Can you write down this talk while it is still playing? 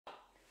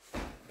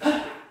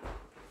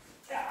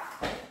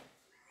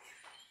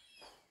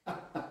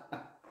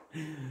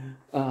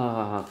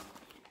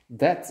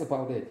that's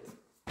about it.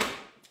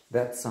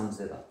 That sums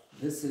it up.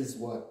 This is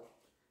what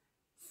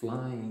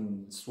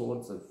Flying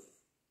Swords of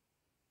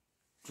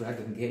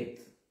Dragon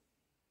Gate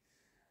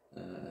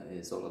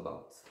is all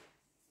about.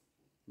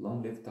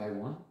 Long live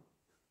Taiwan.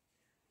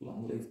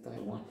 Long live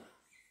Taiwan.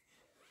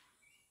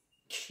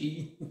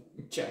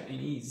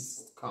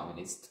 Chinese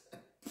communist.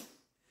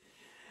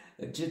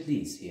 Jet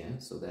Li's here,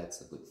 so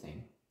that's a good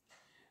thing.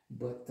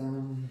 But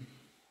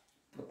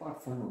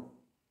apart from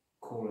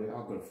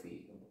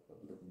choreography,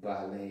 the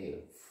ballet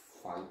of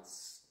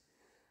fights,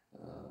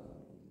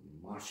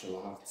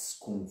 martial arts,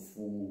 kung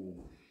fu,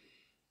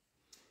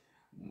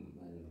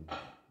 and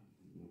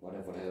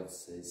whatever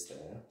else is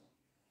there,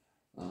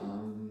 I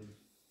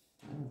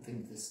don't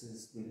think this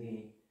is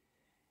really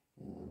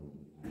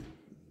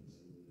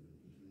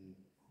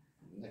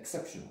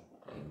exceptional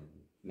in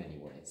many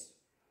ways.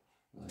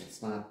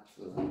 It's not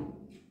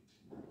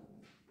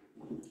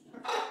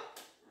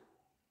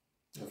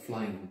a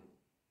flying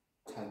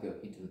tiger,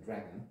 hidden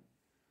dragon,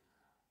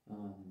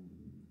 and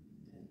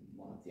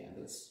one of the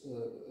others.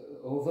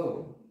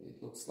 Although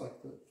it looks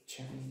like the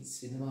Chinese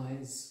cinema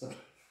is,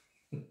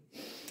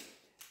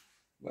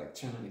 like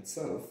China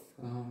itself,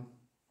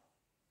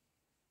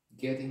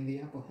 getting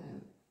the upper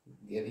hand,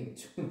 getting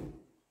to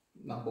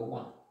number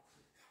one.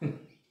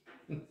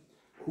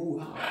 Hu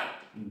Hao,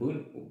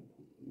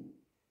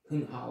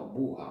 Hun Hao,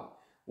 Bu Hao.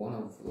 One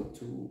of the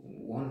two.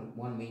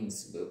 One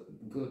means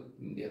good,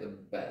 the other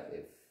bad.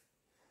 If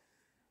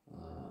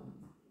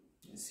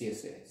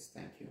CSAs,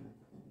 thank you.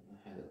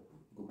 I had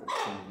a group of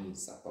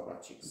Chinese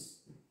apparatchiks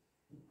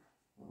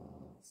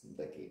some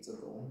decades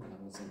ago when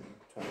I was in the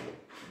travel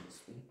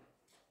industry,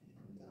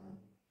 and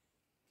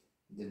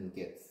didn't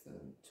get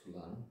to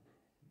learn.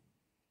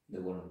 They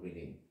weren't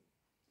really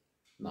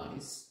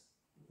nice.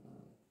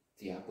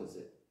 The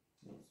opposite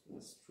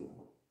was true.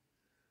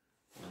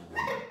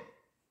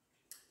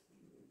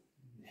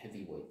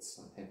 Heavyweights,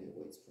 some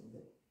heavyweights from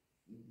the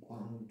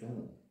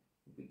Guangdong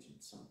region,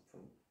 some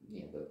from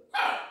near the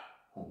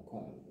Hong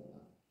Kong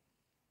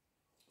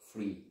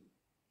free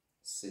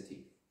city,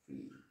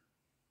 free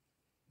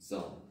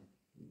zone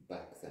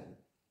back then.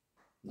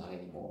 Not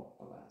anymore,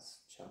 alas.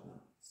 China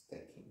is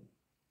taking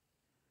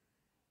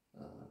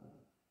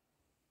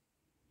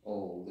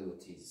all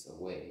liberties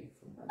away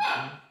from Hong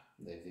Kong.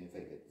 They've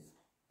invaded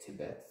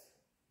Tibet,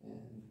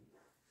 and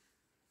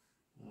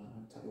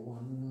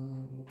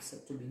Taiwan looks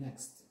set to be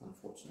next,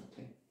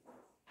 unfortunately.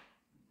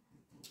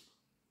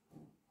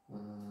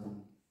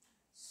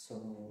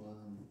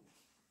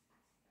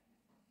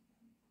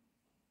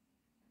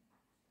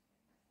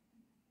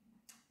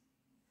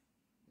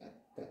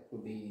 That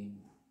would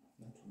be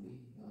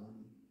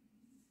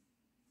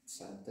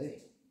sad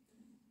day,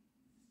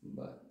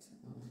 but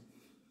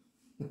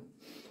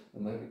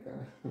America,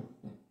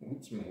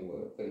 which may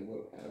very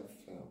well have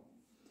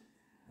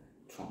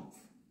Trump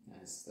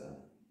as the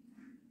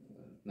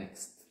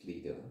next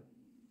leader,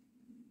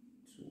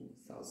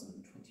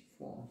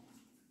 2024,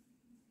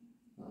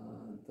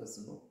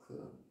 doesn't look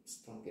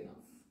strong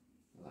enough,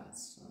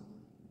 alas,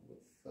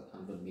 with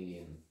 100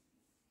 million,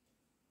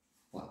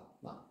 well,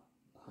 not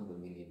 100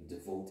 million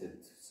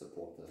devoted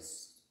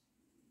supporters,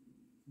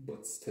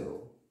 but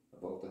still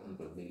about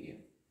 100 million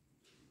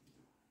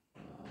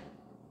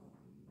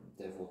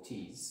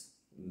devotees,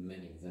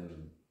 many of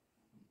them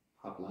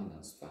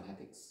hardliners,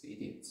 fanatics,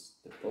 idiots,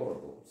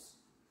 deplorables,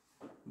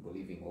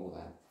 believing all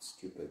that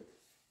stupid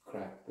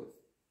crap with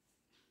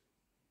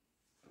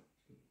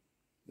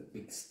the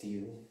big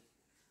steel,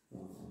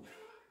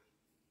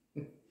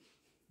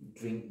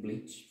 drink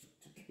bleach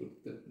to cure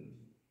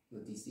the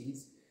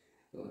disease,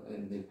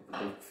 and they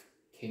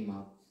came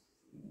out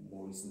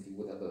more recently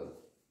with other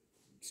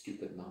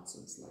stupid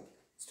nonsense, like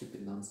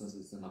stupid nonsense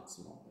is an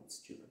oxymoron, it's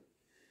stupid,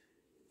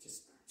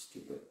 just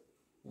stupid.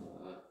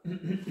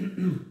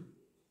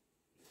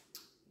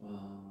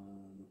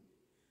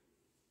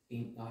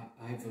 In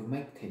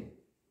ivermectin,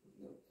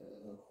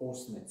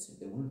 horse medicine,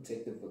 they wouldn't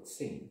take the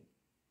vaccine,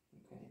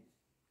 okay,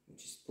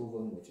 which is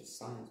proven, which is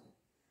science,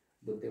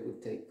 but they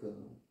would take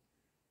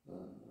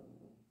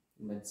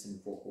medicine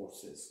for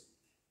horses,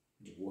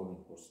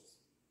 deworming horses.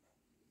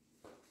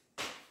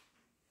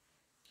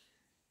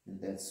 And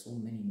there's so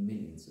many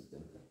millions of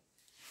them.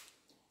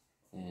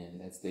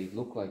 And as they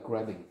look like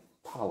grabbing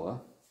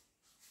power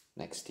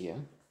next year,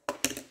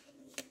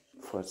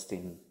 first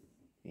in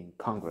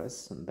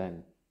Congress and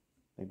then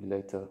maybe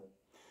later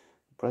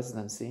the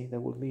presidency, there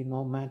will be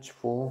no match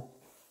for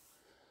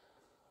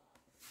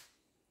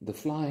the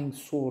Flying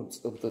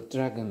Swords of the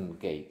Dragon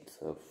Gate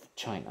of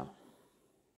China.